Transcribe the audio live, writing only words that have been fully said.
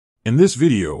In this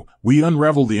video, we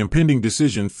unravel the impending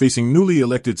decision facing newly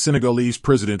elected Senegalese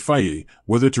President Faye,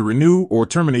 whether to renew or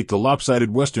terminate the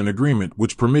lopsided Western Agreement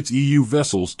which permits EU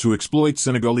vessels to exploit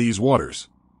Senegalese waters.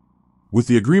 With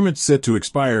the agreement set to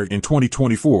expire in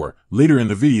 2024, later in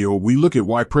the video we look at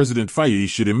why President Faye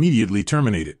should immediately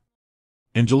terminate it.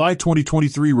 In July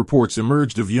 2023, reports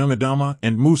emerged of young Adama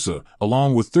and Musa,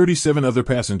 along with 37 other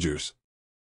passengers.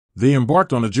 They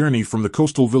embarked on a journey from the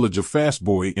coastal village of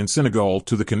Fastboy in Senegal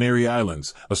to the Canary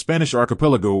Islands, a Spanish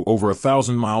archipelago over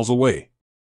 1,000 miles away.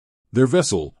 Their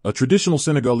vessel, a traditional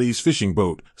Senegalese fishing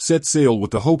boat, set sail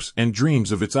with the hopes and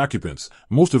dreams of its occupants,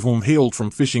 most of whom hailed from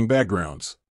fishing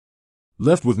backgrounds.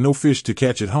 Left with no fish to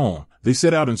catch at home, they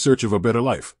set out in search of a better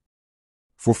life.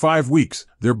 For 5 weeks,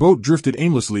 their boat drifted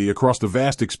aimlessly across the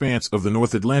vast expanse of the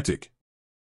North Atlantic.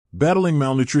 Battling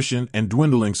malnutrition and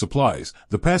dwindling supplies,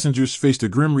 the passengers faced a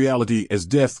grim reality as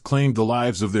death claimed the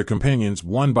lives of their companions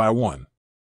one by one.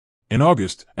 In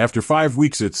August, after 5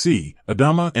 weeks at sea,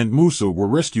 Adama and Musa were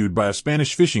rescued by a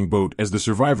Spanish fishing boat as the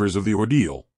survivors of the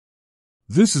ordeal.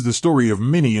 This is the story of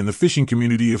many in the fishing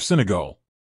community of Senegal.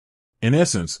 In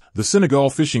essence, the Senegal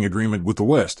fishing agreement with the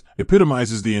West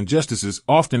epitomizes the injustices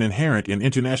often inherent in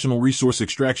international resource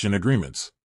extraction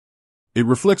agreements. It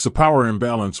reflects a power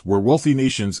imbalance where wealthy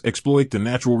nations exploit the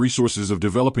natural resources of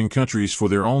developing countries for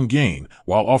their own gain,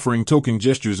 while offering token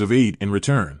gestures of aid in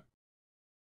return.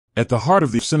 At the heart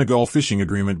of the Senegal fishing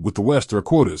agreement with the West are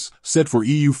quotas, set for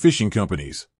EU fishing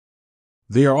companies.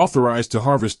 They are authorized to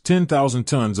harvest 10,000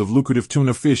 tons of lucrative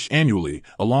tuna fish annually,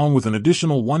 along with an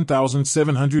additional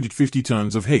 1,750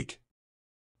 tons of hake.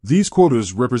 These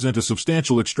quotas represent a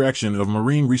substantial extraction of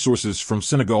marine resources from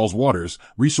Senegal's waters,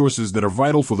 resources that are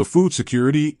vital for the food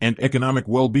security and economic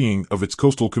well-being of its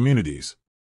coastal communities.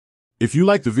 If you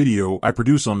like the video I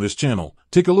produce on this channel,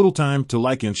 take a little time to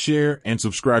like and share and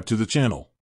subscribe to the channel.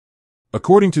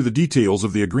 According to the details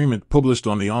of the agreement published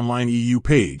on the online EU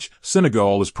page,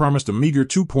 Senegal is promised a meager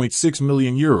 €2.6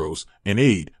 million in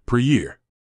aid per year.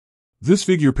 This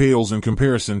figure pales in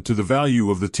comparison to the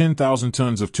value of the 10,000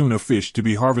 tons of tuna fish to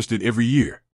be harvested every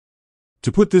year.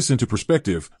 To put this into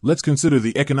perspective, let's consider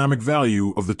the economic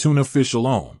value of the tuna fish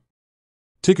alone.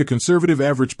 Take a conservative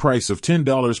average price of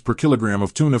 $10 per kilogram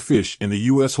of tuna fish in the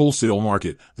U.S. wholesale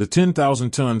market. The 10,000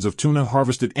 tons of tuna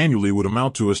harvested annually would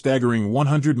amount to a staggering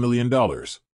 $100 million.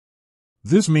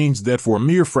 This means that for a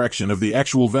mere fraction of the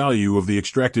actual value of the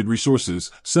extracted resources,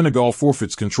 Senegal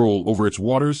forfeits control over its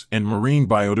waters and marine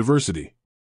biodiversity.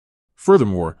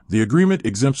 Furthermore, the agreement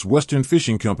exempts Western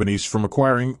fishing companies from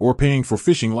acquiring or paying for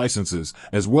fishing licenses,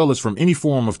 as well as from any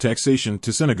form of taxation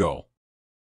to Senegal.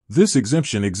 This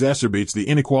exemption exacerbates the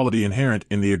inequality inherent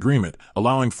in the agreement,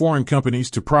 allowing foreign companies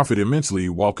to profit immensely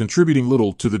while contributing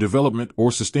little to the development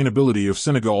or sustainability of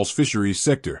Senegal's fisheries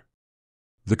sector.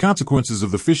 The consequences of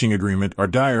the fishing agreement are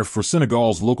dire for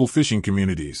Senegal's local fishing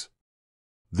communities.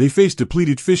 They face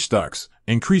depleted fish stocks,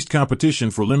 increased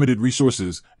competition for limited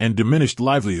resources, and diminished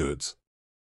livelihoods.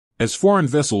 As foreign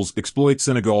vessels exploit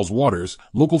Senegal's waters,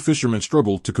 local fishermen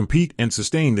struggle to compete and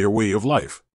sustain their way of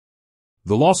life.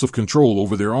 The loss of control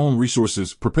over their own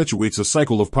resources perpetuates a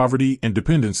cycle of poverty and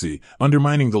dependency,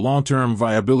 undermining the long-term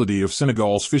viability of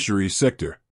Senegal's fisheries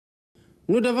sector.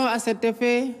 We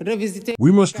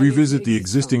must revisit the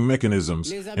existing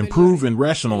mechanisms, improve and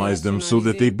rationalize them so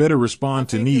that they better respond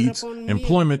to needs,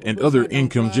 employment and other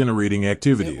income-generating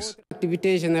activities.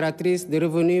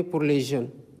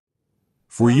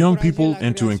 For young people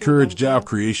and to encourage job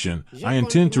creation, I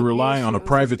intend to rely on a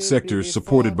private sector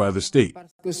supported by the state.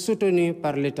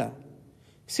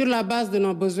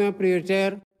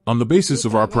 On the basis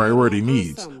of our priority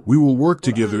needs, we will work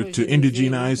together to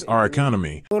indigenize our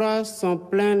economy. The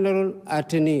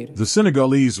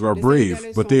Senegalese are brave,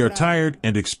 but they are tired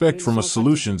and expect from us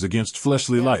solutions against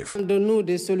fleshly life.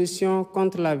 The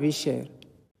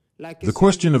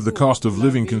question of the cost of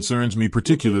living concerns me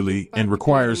particularly and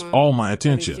requires all my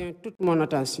attention.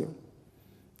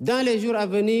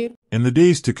 In the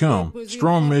days to come,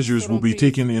 strong measures will be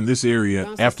taken in this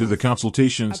area after the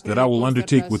consultations that I will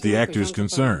undertake with the actors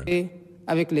concerned.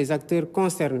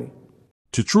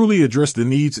 To truly address the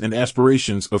needs and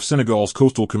aspirations of Senegal's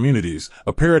coastal communities,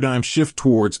 a paradigm shift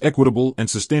towards equitable and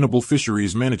sustainable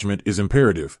fisheries management is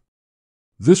imperative.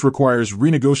 This requires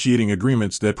renegotiating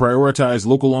agreements that prioritize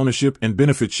local ownership and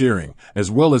benefit sharing, as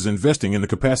well as investing in the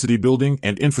capacity building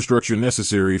and infrastructure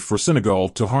necessary for Senegal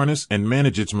to harness and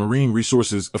manage its marine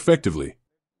resources effectively.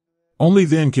 Only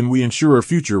then can we ensure a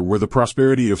future where the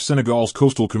prosperity of Senegal's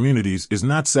coastal communities is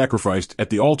not sacrificed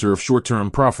at the altar of short-term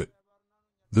profit.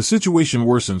 The situation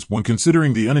worsens when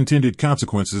considering the unintended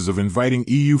consequences of inviting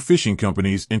EU fishing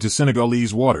companies into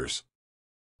Senegalese waters.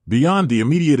 Beyond the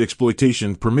immediate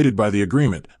exploitation permitted by the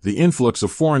agreement, the influx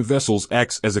of foreign vessels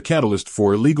acts as a catalyst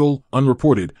for illegal,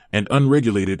 unreported, and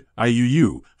unregulated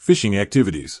 (IUU) fishing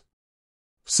activities.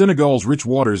 Senegal's rich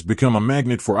waters become a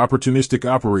magnet for opportunistic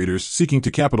operators seeking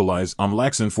to capitalize on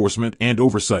lax enforcement and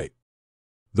oversight.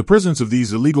 The presence of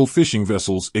these illegal fishing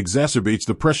vessels exacerbates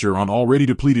the pressure on already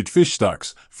depleted fish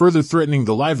stocks, further threatening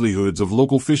the livelihoods of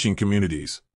local fishing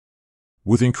communities.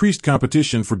 With increased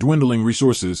competition for dwindling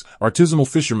resources, artisanal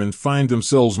fishermen find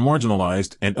themselves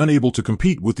marginalized and unable to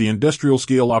compete with the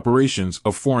industrial-scale operations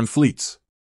of foreign fleets.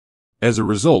 As a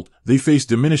result, they face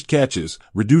diminished catches,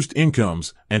 reduced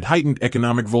incomes, and heightened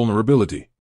economic vulnerability.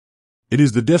 It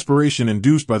is the desperation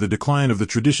induced by the decline of the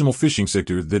traditional fishing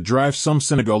sector that drives some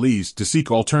Senegalese to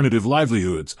seek alternative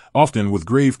livelihoods, often with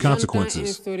grave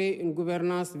consequences.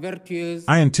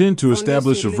 I intend to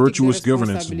establish a virtuous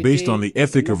governance based on the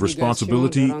ethic of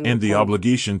responsibility and the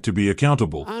obligation to be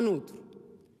accountable.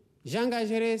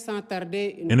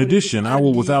 In addition, I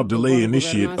will without delay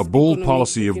initiate a bold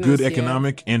policy of good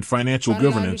economic and financial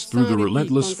governance through the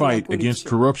relentless fight against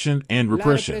corruption and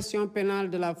repression.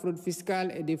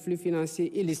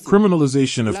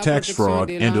 Criminalization of tax fraud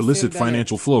and illicit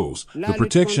financial flows, the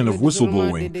protection of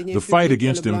whistleblowing, the fight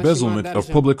against embezzlement of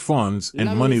public funds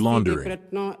and money laundering.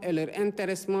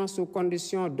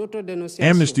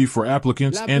 Amnesty for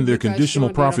applicants and their conditional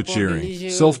profit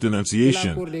sharing,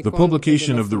 self-denunciation, the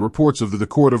publication of the reports of the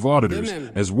Court of Auditors,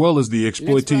 as well as the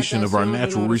exploitation of our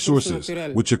natural resources,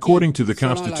 which according to the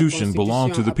Constitution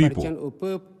belong to the people.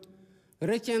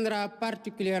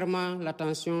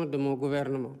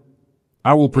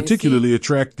 I will particularly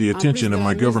attract the attention of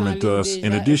my government thus,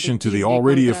 in addition to the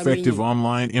already effective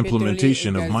online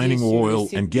implementation of mining oil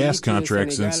and gas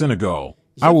contracts in Senegal.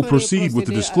 I will proceed with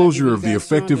the disclosure of the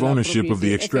effective ownership of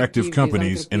the extractive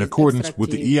companies in accordance with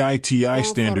the EITI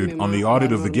standard on the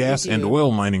audit of the gas and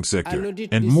oil mining sector,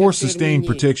 and more sustained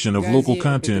protection of local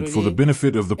content for the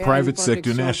benefit of the private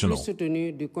sector national.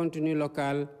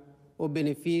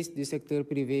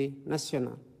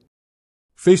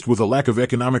 Faced with a lack of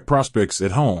economic prospects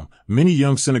at home, many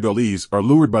young Senegalese are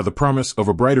lured by the promise of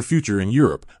a brighter future in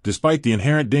Europe, despite the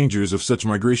inherent dangers of such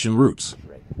migration routes.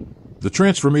 The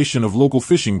transformation of local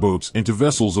fishing boats into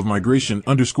vessels of migration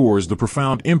underscores the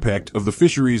profound impact of the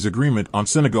fisheries agreement on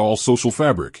Senegal's social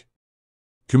fabric.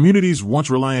 Communities once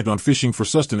reliant on fishing for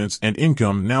sustenance and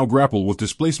income now grapple with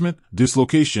displacement,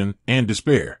 dislocation, and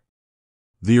despair.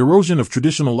 The erosion of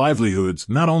traditional livelihoods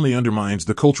not only undermines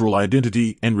the cultural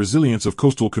identity and resilience of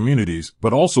coastal communities,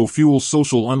 but also fuels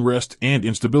social unrest and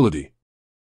instability.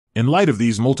 In light of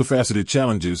these multifaceted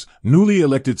challenges, newly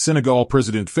elected Senegal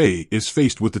President Faye is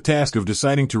faced with the task of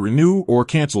deciding to renew or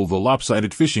cancel the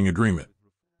lopsided fishing agreement.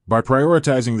 By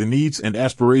prioritizing the needs and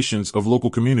aspirations of local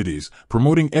communities,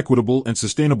 promoting equitable and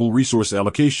sustainable resource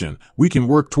allocation, we can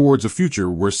work towards a future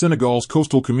where Senegal's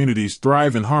coastal communities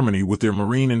thrive in harmony with their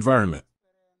marine environment.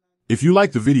 If you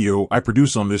like the video I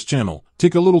produce on this channel,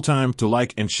 take a little time to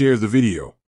like and share the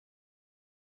video.